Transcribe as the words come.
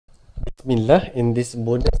Bismillah, in this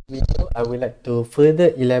bonus video, I would like to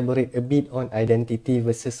further elaborate a bit on identity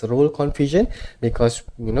versus role confusion because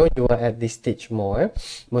you are at this stage more.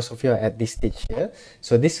 Most of you are at this stage here.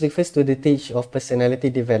 So this refers to the stage of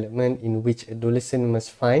personality development in which adolescent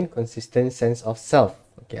must find consistent sense of self,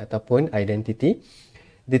 ataupun identity.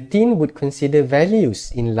 The teen would consider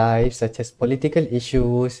values in life such as political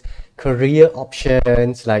issues, career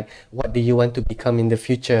options, like what do you want to become in the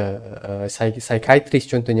future,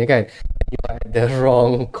 psychiatrist contohnya kan. You are at the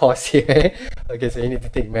wrong course here. Okay, so you need to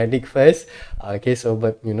take medic first. Okay, so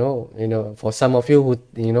but for some of you who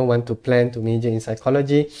want to plan to major in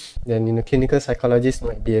psychology, then clinical psychologist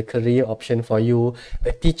might be a career option for you.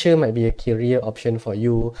 A teacher might be a career option for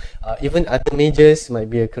you. Even other majors might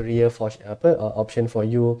be a career for option for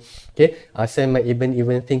you. Okay, some might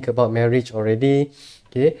even think about marriage already.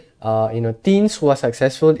 Okay, teens who are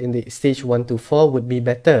successful in the stage 1 to 4 would be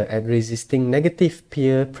better at resisting negative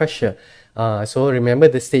peer pressure. So remember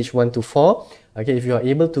the stage 1 to 4. Okay, if you are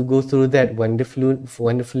able to go through that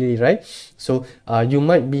wonderfully, right? So you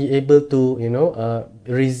might be able to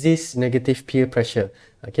resist negative peer pressure.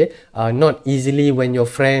 Okay, not easily when your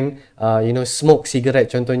friend smoke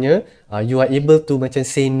cigarette contohnya, you are able to macam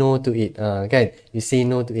say no to it, kan? You say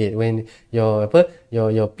no to it when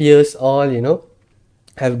your peers all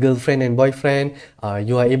have girlfriend and boyfriend,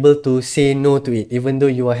 you are able to say no to it even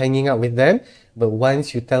though you are hanging out with them. But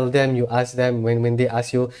once you tell them, you ask them, when they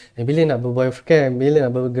ask you, bila nak berboyfriend, bila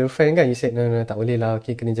nak bergirlfriend kan, you said no, tak boleh lah,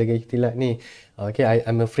 okay, kena jaga ikhtilat ni, okay,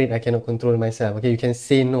 I'm afraid I cannot control myself. Okay, you can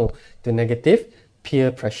say no to negative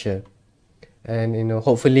peer pressure. And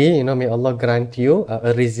hopefully may Allah grant you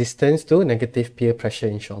a resistance to negative peer pressure,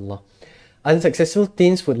 inshallah. Unsuccessful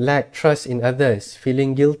teens would lack trust in others,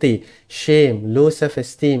 feeling guilty, shame, low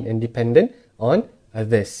self-esteem, and dependent on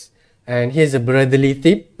others. And here's a brotherly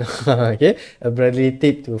tip, okay, a brotherly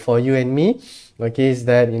tip for you and me, okay, is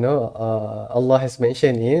that Allah has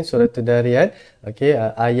mentioned in Surah Ad-Dariyat, okay,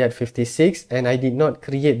 ayat 56, and I did not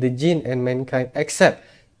create the jinn and mankind except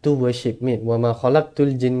to worship me. وَمَا خَلَقْتُ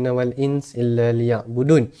الْجِنَّ وَالْإِنسِ إِلَّا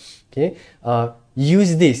لِيَعْبُدُونَ. Okay,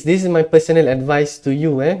 use this. This is my personal advice to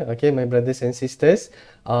you, okay, my brothers and sisters.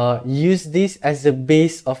 Use this as the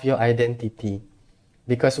base of your identity.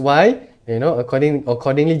 Because why?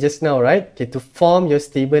 Accordingly just now, right? Okay, to form your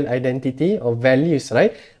stable identity or values,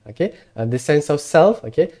 right? Okay, the sense of self,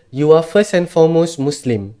 okay, you are first and foremost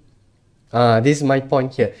Muslim. This is my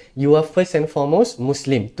point here. You are first and foremost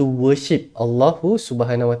Muslim, to worship Allah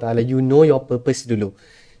subhanahu wa ta'ala. You know your purpose dulu.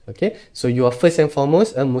 Okay, so you are first and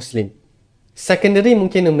foremost a Muslim. Secondary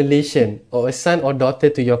mungkin a Malaysian or a son or daughter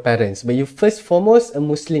to your parents, but you first foremost a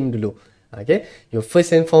Muslim dulu. Okay, your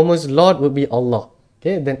first and foremost Lord would be Allah.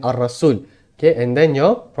 Okay, then Ar-Rasul. Okay, and then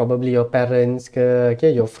probably your parents ke, okay,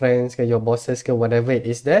 your friends ke, your bosses ke, whatever it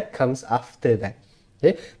is that comes after that.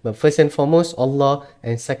 Okay, but first and foremost Allah,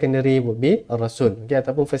 and secondary would be Ar-Rasul. Okay,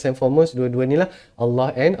 ataupun first and foremost dua-dua ni lah, Allah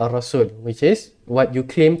and Ar-Rasul, which is what you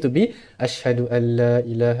claim to be. Ashhadu an la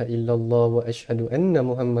ilaha illallah wa ashhadu anna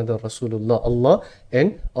Muhammadar Rasulullah. Allah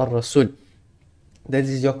and Ar-Rasul. That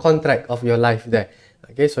is your contract of your life there.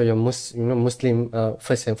 Okay, so you're Muslim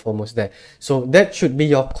first and foremost there. So that should be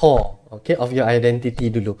your core, okay, of your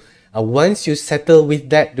identity dulu. Once you settle with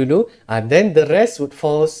that dulu, then the rest would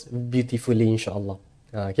fall beautifully, insyaAllah.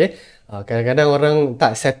 Okay, kadang-kadang orang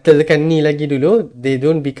tak settlekan ni lagi dulu, they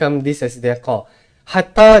don't become this as their core.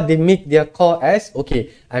 Hatta they make their core as,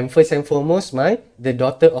 okay, I'm first and foremost the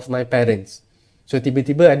daughter of my parents. So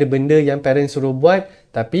tiba-tiba ada benda yang parents suruh buat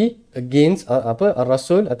tapi against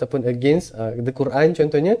Ar-Rasul ataupun against the Quran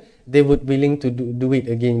contohnya, they would willing to do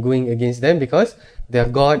it again, going against them because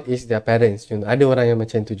their God is their parents. Ada orang yang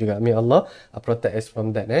macam tu juga. May Allah protect us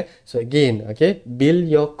from that. So again, okay,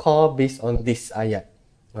 build your core based on this ayat.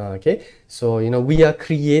 Okay, so we are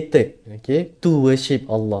created, okay, to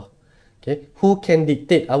worship Allah. Okay, who can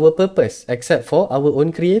dictate our purpose except for our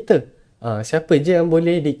own creator? Siapa je yang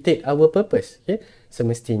boleh dictate our purpose? Okay,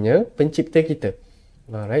 semestinya pencipta kita.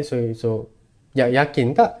 Alright, so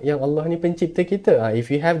yakin tak yang Allah ni pencipta kita? If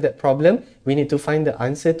you have that problem, we need to find the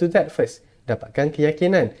answer to that first. Dapatkan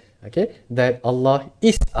keyakinan, okay, that Allah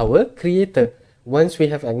is our creator. Once we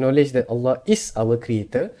have acknowledged that Allah is our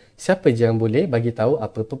creator, siapa je yang boleh bagi tahu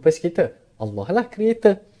apa purpose kita? Allah lah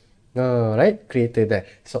creator. Right, creator there.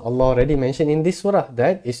 So Allah already mentioned in this surah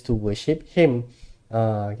that is to worship Him.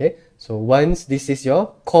 Okay, so once this is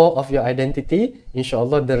your core of your identity,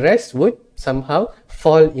 insyaAllah the rest would somehow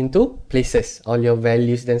fall into places. All your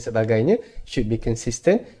values dan sebagainya should be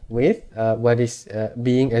consistent with what is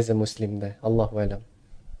being as a Muslim there. Allahu A'lam.